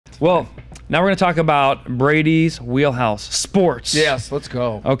Well, now we're going to talk about Brady's wheelhouse, sports. Yes, let's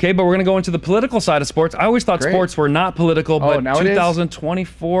go. Okay, but we're going to go into the political side of sports. I always thought sports were not political, but now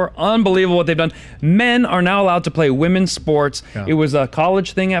 2024, unbelievable what they've done. Men are now allowed to play women's sports. Yeah. It was a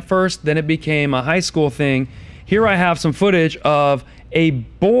college thing at first, then it became a high school thing. Here I have some footage of a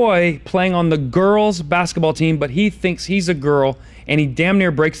boy playing on the girls' basketball team, but he thinks he's a girl, and he damn near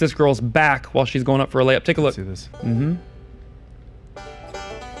breaks this girl's back while she's going up for a layup. Take a look. Let's see this. Mm-hmm.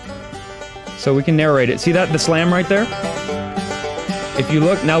 So we can narrate it. See that, the slam right there? If you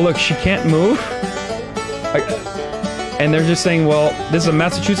look, now look, she can't move. And they're just saying, well, this is a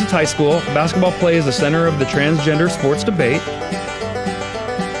Massachusetts high school. Basketball play is the center of the transgender sports debate.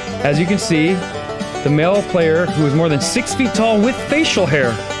 As you can see, the male player, who is more than 6 feet tall with facial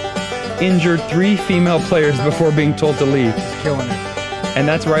hair, injured 3 female players before being told to leave. He's killing it. And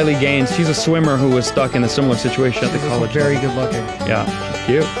that's Riley Gaines. She's a swimmer who was stuck in a similar situation at the college. Very good looking. Yeah, she's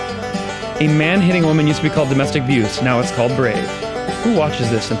cute. A man hitting a woman used to be called domestic abuse. Now it's called brave. Who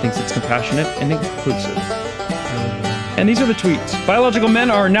watches this and thinks it's compassionate and inclusive? And these are the tweets. Biological men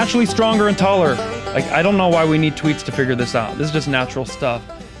are naturally stronger and taller. Like, I don't know why we need tweets to figure this out. This is just natural stuff.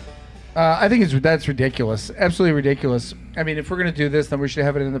 I think that's ridiculous. Absolutely ridiculous. I mean, if we're gonna do this, then we should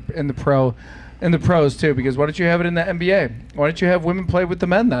have it in the pros too. Because why don't you have it in the NBA? Why don't you have women play with the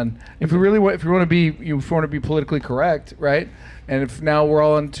men then? If we really want to be politically correct, right? And if now we're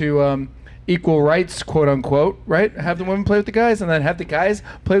all into equal rights, quote unquote, right? Have the women play with the guys, and then have the guys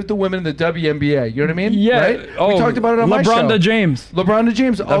play with the women in the WNBA. You know what I mean? Yeah. Right? Oh, we talked about it on my show. LeBron James. LeBron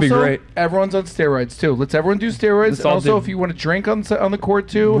James. That'd be great. Everyone's on steroids too. Let's everyone do steroids. And also, if you want to drink on the court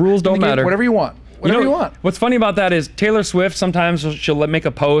too, rules don't matter. Whatever you want. Whatever you want. What's funny about that is Taylor Swift, sometimes she'll make a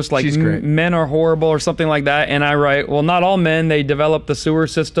post like men are horrible or something like that, and I write, well, not all men. They develop the sewer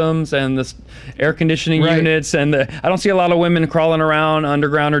systems and the air conditioning units, and I don't see a lot of women crawling around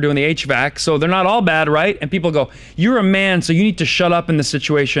underground or doing the HVAC, so they're not all bad, right? And people go, you're a man, so you need to shut up in this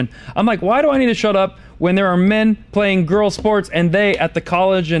situation. I'm like, why do I need to shut up when there are men playing girl sports and they at the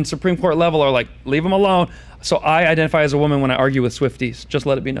college and Supreme Court level are like, leave them alone? So I identify as a woman when I argue with Swifties. Just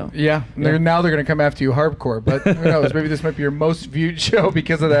let it be known. Yeah. Now they're going to come after you hardcore, but who knows? Maybe this might be your most viewed show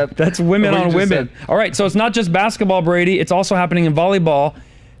because of that. That's women on women. All right, so it's not just basketball, Brady. It's also happening in volleyball.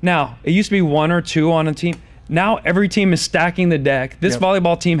 Now, it used to be 1 or 2 on a team. Now every team is stacking the deck. This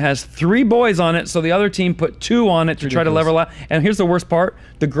volleyball team has 3 boys on it, so the other team put 2 on it to try to level out. And here's the worst part.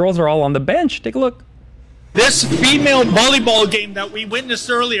 The girls are all on the bench. Take a look. This female volleyball game that we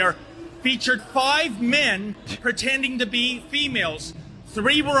witnessed earlier featured 5 men pretending to be females.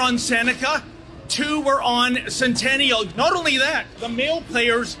 3 were on Seneca, 2 were on Centennial. Not only that, the male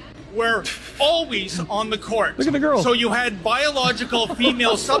players were always on the court. Look at the girls. So you had biological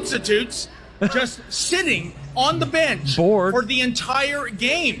female substitutes just sitting on the bench for the entire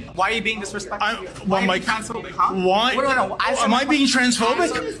game. Why are you being disrespectful? Why am I transphobic? Huh? Why? No. Am I being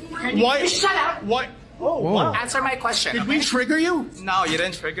transphobic? Why? Shut up. Why? Oh, wow. Answer my question. Did we trigger you? No, you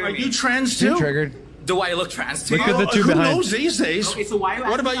didn't trigger me. Are you trans too? You triggered. Do I look trans to you? Look at the 2 behind. Who knows these days? Okay, so why are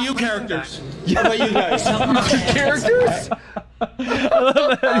you what about you asking characters? What about you guys? Characters?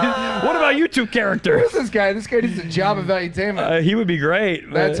 What about you 2 characters? Who's this guy? This guy needs a job of entertainment. He would be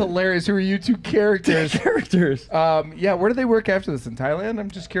great. That's hilarious. Who are you 2 characters? Characters. Yeah, where do they work after this? In Thailand? I'm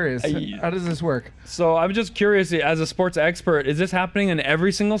just curious. How does this work? So I'm just curious, as a sports expert, is this happening in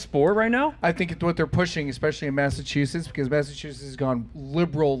every single sport right now? I think it's what they're pushing, especially in Massachusetts, because Massachusetts has gone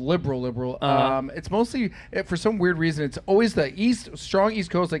liberal. It's mostly, for some weird reason, it's always the strong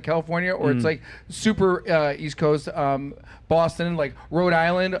East Coast like California, or it's like super East Coast, Boston, like Rhode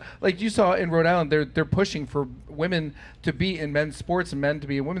Island. Like you saw in Rhode Island, they're pushing for women to be in men's sports and men to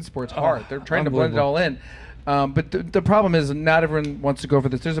be in women's sports hard. They're trying to blend it all in. But the problem is not everyone wants to go for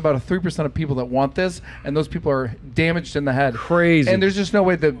this. There's about 3% of people that want this, and those people are damaged in the head. Crazy. And there's just no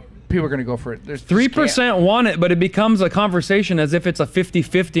way that people are going to go for it. There's 3% want it, but it becomes a conversation as if it's a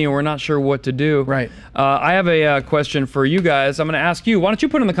 50-50 and we're not sure what to do. Right. I have a question for you guys. I'm going to ask you. Why don't you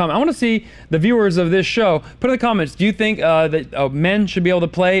put in the comment? I want to see the viewers of this show. Put in the comments. Do you think that men should be able to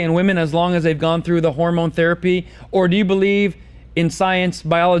play and women as long as they've gone through the hormone therapy? Or do you believe in science,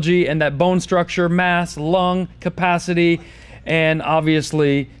 biology, and that bone structure, mass, lung capacity, and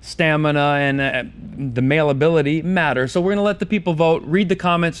obviously stamina and the male ability matter? So we're going to let the people vote. Read the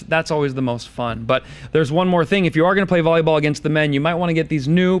comments. That's always the most fun. But there's one more thing. If you are going to play volleyball against the men, you might want to get these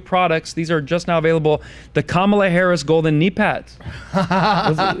new products. These are just now available. The Kamala Harris Golden Knee Pads.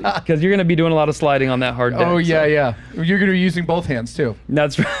 Because you're going to be doing a lot of sliding on that hard deck. Oh, yeah, yeah. You're going to be using both hands, too.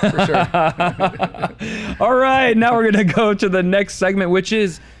 That's right. For sure. All right. Now we're going to go to the next segment, which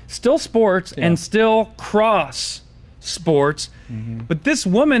is still sports and still cross sports. But this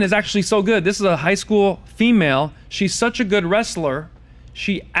woman is actually so good. This is a high school female. She's such a good wrestler.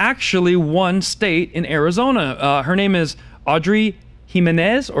 She actually won state in Arizona. Her name is Audrey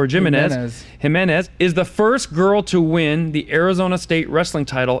Jimenez or Jimenez. Jimenez is the first girl to win the Arizona State wrestling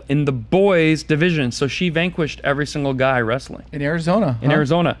title in the boys division. So she vanquished every single guy wrestling. In Arizona. In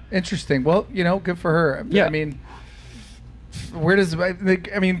Arizona. Interesting. Well, good for her. Yeah. I mean, where does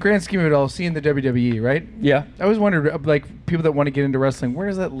grand scheme of it all, seeing the WWE, right? Yeah. I always wondered, like, people that want to get into wrestling, where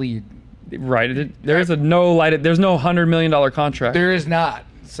does that lead? Right. There's no $100 million contract. There is not.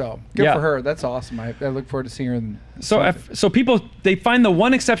 So good Yeah. for her. That's awesome. I look forward to seeing her. So people, they find the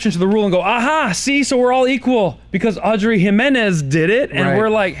one exception to the rule and go, aha, see, so we're all equal because Audrey Jimenez did it. And Right. we're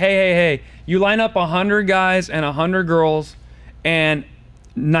like, hey, you line up 100 guys and 100 girls and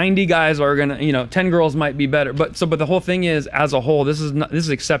 90 guys are going to, 10 girls might be better. But the whole thing is, as a whole, this is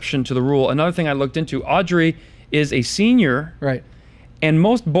exception to the rule. Another thing I looked into, Audrey is a senior. Right. And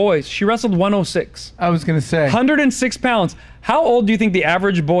most boys, she wrestled 106. I was going to say. 106 pounds. How old do you think the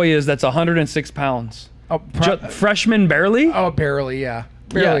average boy is that's 106 pounds? Freshman barely? Oh, barely, yeah.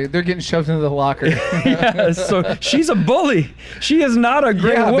 Barely. Yeah. They're getting shoved into the locker. Yeah, so she's a bully. She is not a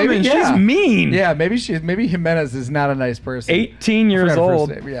great woman. Maybe, She's mean. Yeah, maybe Jimenez is not a nice person. 18 years Forgot her old.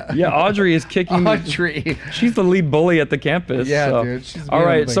 first name, yeah. Audrey is kicking. Audrey. She's the lead bully at the campus. Yeah, so. dude. She's all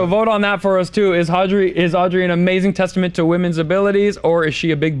right, beautiful. so vote on that for us too. Is Audrey an amazing testament to women's abilities, or is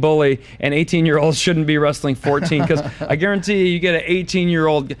she a big bully and 18-year-olds shouldn't be wrestling 14? Because I guarantee you get an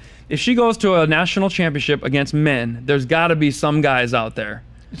 18-year-old. If she goes to a national championship against men, there's got to be some guys out there.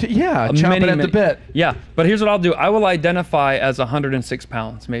 Yeah, chomping at the bit. Yeah, but here's what I'll do. I will identify as 106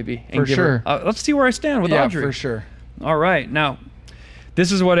 pounds, maybe. And For give sure. her, let's see where I stand with Audrey. Yeah, for sure. All right, now,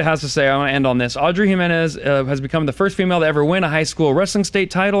 this is what it has to say. I want to end on this. Audrey Jimenez has become the first female to ever win a high school wrestling state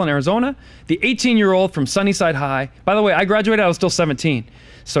title in Arizona. The 18-year-old from Sunnyside High. By the way, I graduated, I was still 17.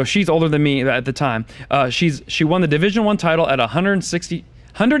 So she's older than me at the time. She won the Division I title at 106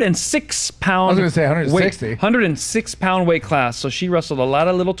 pound. I was going to say 160. 106 pound weight class. So she wrestled a lot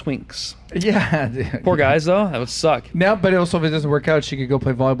of little twinks. Yeah. Dude. Poor guys, though. That would suck. Now, but also if it doesn't work out, she could go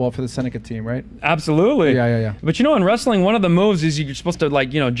play volleyball for the Seneca team, right? Absolutely. Yeah. But in wrestling, one of the moves is you're supposed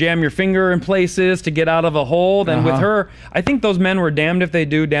to jam your finger in places to get out of a hold. And with her, I think those men were damned if they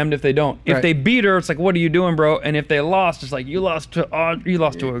do, damned if they don't. If Right. they beat her, it's like, what are you doing, bro? And if they lost, it's like, you lost to a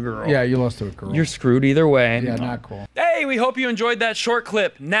girl. Yeah, you lost to a girl. You're screwed either way. Yeah, not cool. Hey, we hope you enjoyed that short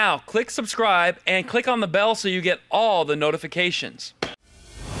clip. Now, click subscribe and click on the bell so you get all the notifications.